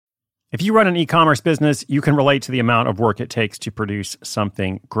If you run an e-commerce business, you can relate to the amount of work it takes to produce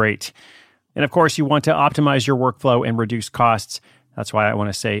something great. And of course, you want to optimize your workflow and reduce costs. That's why I want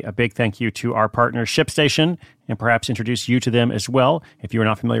to say a big thank you to our partner, ShipStation, and perhaps introduce you to them as well. If you're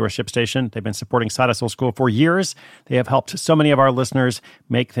not familiar with ShipStation, they've been supporting Side Hustle School for years. They have helped so many of our listeners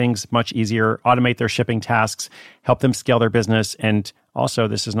make things much easier, automate their shipping tasks, help them scale their business, and also,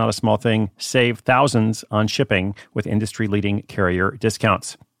 this is not a small thing, save thousands on shipping with industry-leading carrier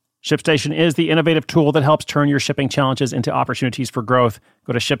discounts. ShipStation is the innovative tool that helps turn your shipping challenges into opportunities for growth.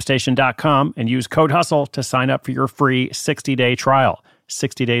 Go to ShipStation.com and use code HUSTLE to sign up for your free 60-day trial.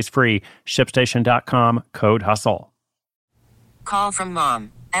 60 days free. ShipStation.com, code HUSTLE. Call from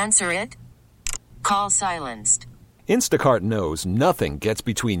mom. Answer it. Call silenced. Instacart knows nothing gets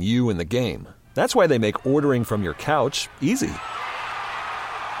between you and the game. That's why they make ordering from your couch easy.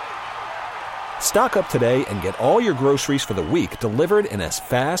 Stock up today and get all your groceries for the week delivered in as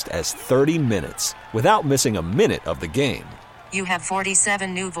fast as 30 minutes without missing a minute of the game. You have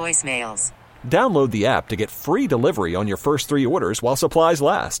 47 new voicemails. Download the app to get free delivery on your first 3 orders while supplies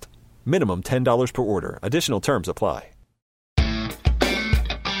last. Minimum $10 per order. Additional terms apply.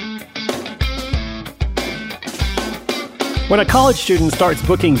 When a college student starts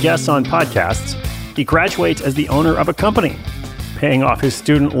booking guests on podcasts, he graduates as the owner of a company, paying off his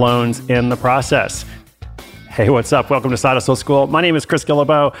student loans in the process. Hey, what's up? Welcome to Side Hustle School. My name is Chris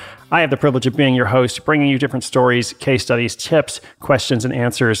Guillebeau. I have the privilege of being your host, bringing you different stories, case studies, tips, questions, and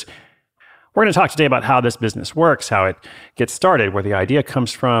answers. We're going to talk today about how this business works, how it gets started, where the idea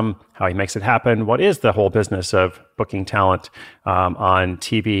comes from, how he makes it happen, what is the whole business of booking talent on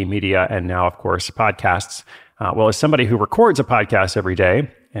TV, media, and now, of course, podcasts. Well, as somebody who records a podcast every day,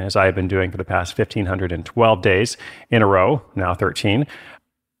 and as I have been doing for the past 1,512 days in a row, now 13,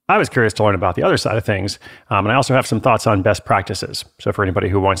 I was curious to learn about the other side of things. And I also have some thoughts on best practices. So for anybody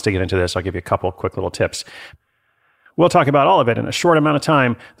who wants to get into this, I'll give you a couple quick little tips. We'll talk about all of it in a short amount of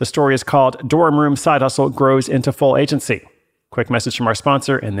time. The story is called Dorm Room Side Hustle Grows into Full Agency. Quick message from our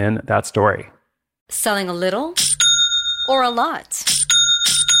sponsor, and then that story. Selling a little or a lot?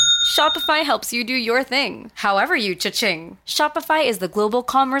 Shopify helps you do your thing, however you cha-ching. Shopify is the global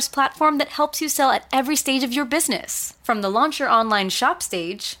commerce platform that helps you sell at every stage of your business. From the launch your online shop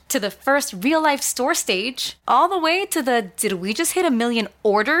stage, to the first real-life store stage, all the way to the did we just hit 1 million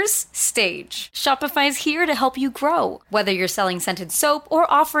orders stage. Shopify's here to help you grow. Whether you're selling scented soap or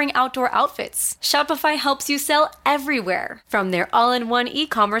offering outdoor outfits, Shopify helps you sell everywhere. From their all-in-one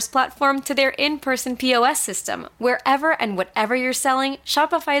e-commerce platform to their in-person POS system, wherever and whatever you're selling,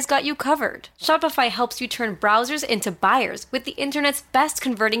 Shopify's got you covered. Shopify helps you turn browsers into buyers with the internet's best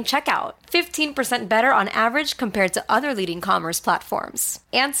converting checkout. 15% better on average compared to other leading commerce platforms.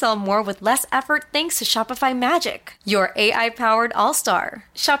 And sell more with less effort thanks to Shopify Magic, your AI-powered all-star.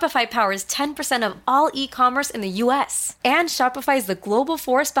 Shopify powers 10% of all e-commerce in the US. And Shopify is the global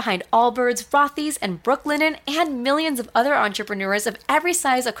force behind Allbirds, Rothy's, and Brooklinen, and millions of other entrepreneurs of every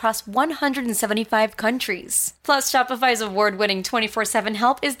size across 175 countries. Plus, Shopify's award-winning 24/7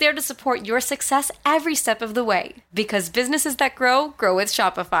 help is there to support your success every step of the way. Because businesses that grow, grow with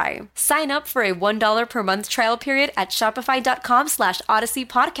Shopify. Sign up for a $1 per month trial period at shopify.com/Odyssey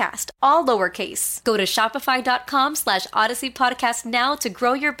Podcast, all lowercase. Go to shopify.com/Odyssey Podcast now to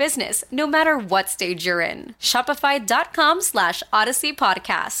grow your business, no matter what stage you're in. Shopify.com/Odyssey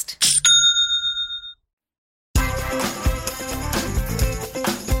Podcast.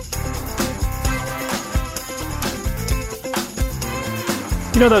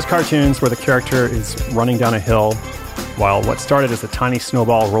 You know those cartoons where the character is running down a hill while what started as a tiny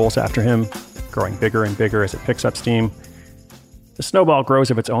snowball rolls after him, growing bigger and bigger as it picks up steam? The snowball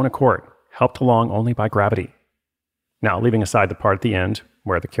grows of its own accord, helped along only by gravity. Now, leaving aside the part at the end,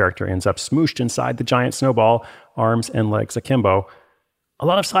 where the character ends up smooshed inside the giant snowball, arms and legs akimbo, a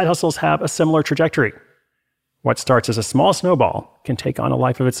lot of side hustles have a similar trajectory. What starts as a small snowball can take on a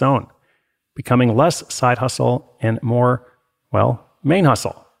life of its own, becoming less side hustle and more, well, main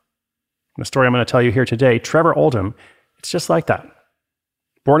hustle. The story I'm going to tell you here today, Trevor Oldham, it's just like that.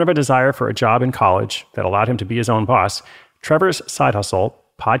 Born of a desire for a job in college that allowed him to be his own boss, Trevor's side hustle,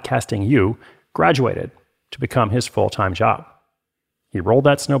 Podcasting You, graduated to become his full-time job. He rolled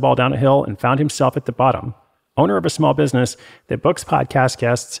that snowball down a hill and found himself at the bottom, owner of a small business that books podcast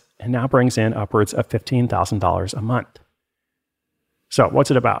guests and now brings in upwards of $15,000 a month. So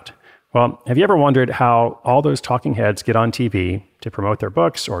what's it about? Well, have you ever wondered how all those talking heads get on TV to promote their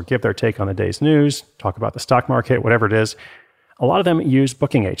books or give their take on the day's news, talk about the stock market, whatever it is? A lot of them use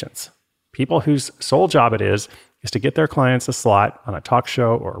booking agents, people whose sole job it is to get their clients a slot on a talk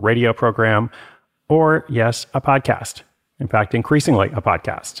show or a radio program, or, yes, a podcast. In fact, increasingly a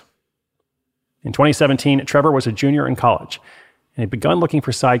podcast. In 2017, Trevor was a junior in college and had begun looking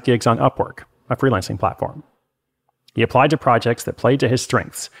for side gigs on Upwork, a freelancing platform. He applied to projects that played to his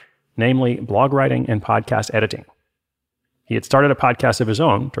strengths, namely blog writing and podcast editing. He had started a podcast of his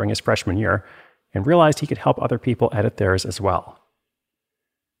own during his freshman year and realized he could help other people edit theirs as well.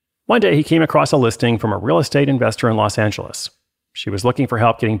 One day, he came across a listing from a real estate investor in Los Angeles. She was looking for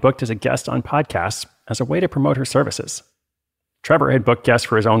help getting booked as a guest on podcasts as a way to promote her services. Trevor had booked guests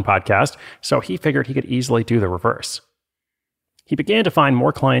for his own podcast, so he figured he could easily do the reverse. He began to find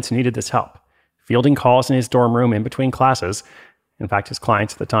more clients who needed this help, fielding calls in his dorm room in between classes. In fact, his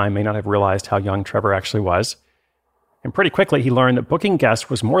clients at the time may not have realized how young Trevor actually was. And pretty quickly, he learned that booking guests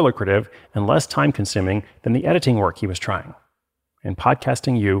was more lucrative and less time-consuming than the editing work he was trying. And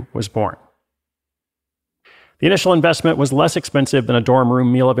Podcasting You was born. The initial investment was less expensive than a dorm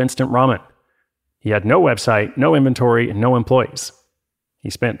room meal of instant ramen. He had no website, no inventory, and no employees. He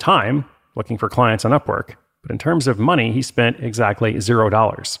spent time looking for clients on Upwork, but in terms of money, he spent exactly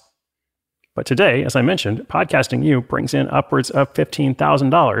 $0. But today, as I mentioned, Podcasting You brings in upwards of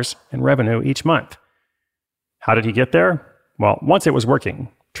 $15,000 in revenue each month. How did he get there? Well, once it was working,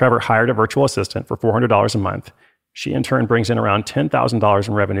 Trevor hired a virtual assistant for $400 a month. She in turn brings in around $10,000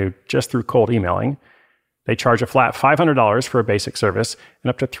 in revenue just through cold emailing. They charge a flat $500 for a basic service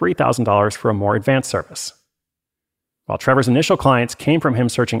and up to $3,000 for a more advanced service. While Trevor's initial clients came from him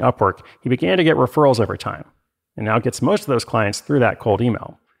searching Upwork, he began to get referrals over time, and now gets most of those clients through that cold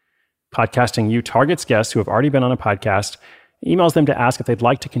email. Podcasting You targets guests who have already been on a podcast, emails them to ask if they'd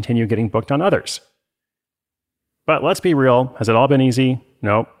like to continue getting booked on others. But let's be real, has it all been easy?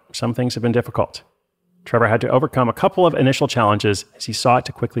 No, some things have been difficult. Trevor had to overcome a couple of initial challenges as he sought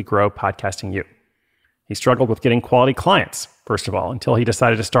to quickly grow Podcasting You. He struggled with getting quality clients, first of all, until he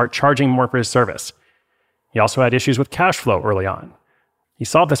decided to start charging more for his service. He also had issues with cash flow early on. He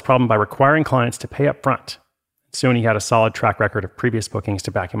solved this problem by requiring clients to pay up front. Soon he had a solid track record of previous bookings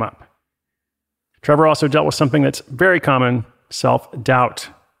to back him up. Trevor also dealt with something that's very common, self-doubt.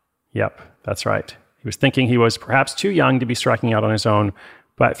 Yep, that's right. He was thinking he was perhaps too young to be striking out on his own,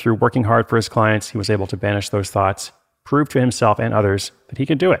 but through working hard for his clients, he was able to banish those thoughts, prove to himself and others that he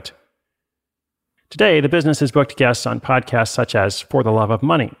could do it. Today, the business has booked guests on podcasts such as For the Love of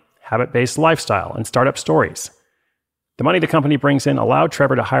Money, Habit-Based Lifestyle, and Startup Stories. The money the company brings in allowed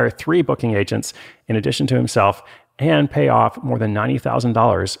Trevor to hire 3 booking agents in addition to himself and pay off more than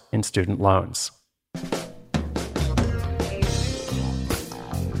 $90,000 in student loans.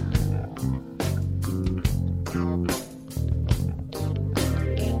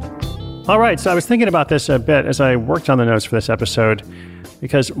 All right, so I was thinking about this a bit as I worked on the notes for this episode,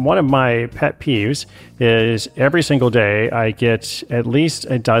 because one of my pet peeves is every single day I get at least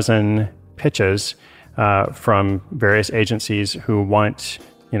a dozen pitches from various agencies who want,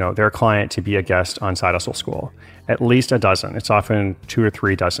 their client to be a guest on Side Hustle School. At least a dozen. It's often 2 or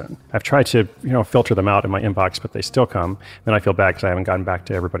 3 dozen. I've tried to, filter them out in my inbox, but they still come. Then I feel bad because I haven't gotten back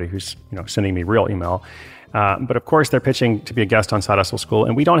to everybody who's, sending me real email. But of course, they're pitching to be a guest on Side Hustle School,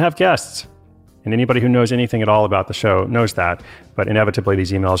 and we don't have guests. And anybody who knows anything at all about the show knows that. But inevitably,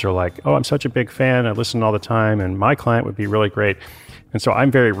 these emails are like, oh, I'm such a big fan. I listen all the time, and my client would be really great. And so I'm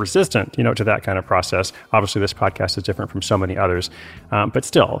very resistant, to that kind of process. Obviously, this podcast is different from so many others. But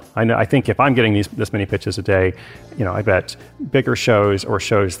still, I think if I'm getting this many pitches a day, I bet bigger shows or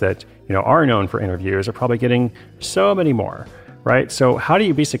shows that, are known for interviews are probably getting so many more, right? So how do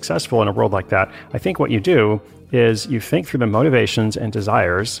you be successful in a world like that? I think what you do is you think through the motivations and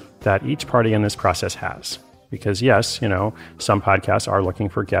desires that each party in this process has. Because yes, some podcasts are looking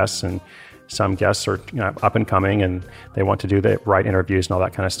for guests, and some guests are up and coming and they want to do the right interviews and all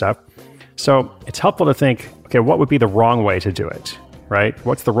that kind of stuff. So it's helpful to think, okay, what would be the wrong way to do it, right?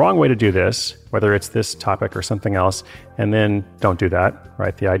 What's the wrong way to do this, whether it's this topic or something else, and then don't do that,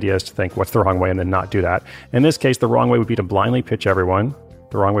 right? The idea is to think, what's the wrong way, and then not do that. In this case, the wrong way would be to blindly pitch everyone.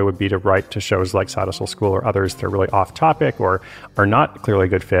 The wrong way would be to write to shows like Side Hustle School or others that are really off topic or are not clearly a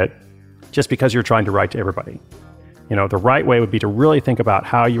good fit just because you're trying to write to everybody. The right way would be to really think about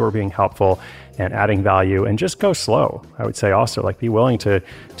how you are being helpful and adding value, and just go slow. I would say also, be willing to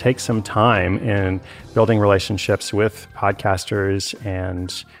take some time in building relationships with podcasters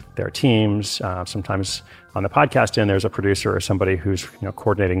and their teams. Sometimes on the podcast end, there's a producer or somebody who's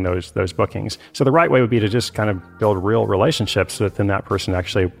coordinating those bookings. So the right way would be to just kind of build real relationships so that then that person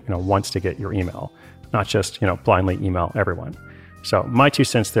actually wants to get your email, not just blindly email everyone. So my 2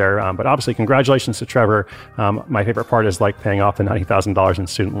 cents there, but obviously congratulations to Trevor. My favorite part is paying off the $90,000 in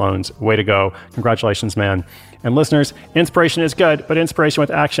student loans. Way to go. Congratulations, man. And listeners, inspiration is good, but inspiration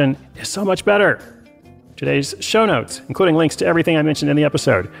with action is so much better. Today's show notes, including links to everything I mentioned in the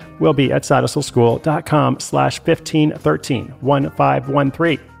episode, will be at sidehustleschool.com/1513,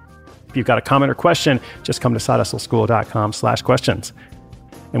 1513. If you've got a comment or question, just come to sidehustleschool.com/questions.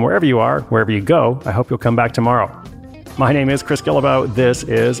 And wherever you are, wherever you go, I hope you'll come back tomorrow. My name is Chris Guillebeau. This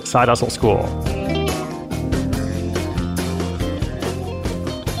is Side Hustle School.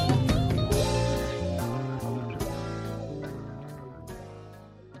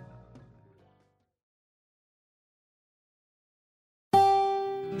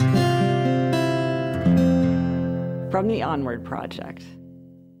 From the Onward Project.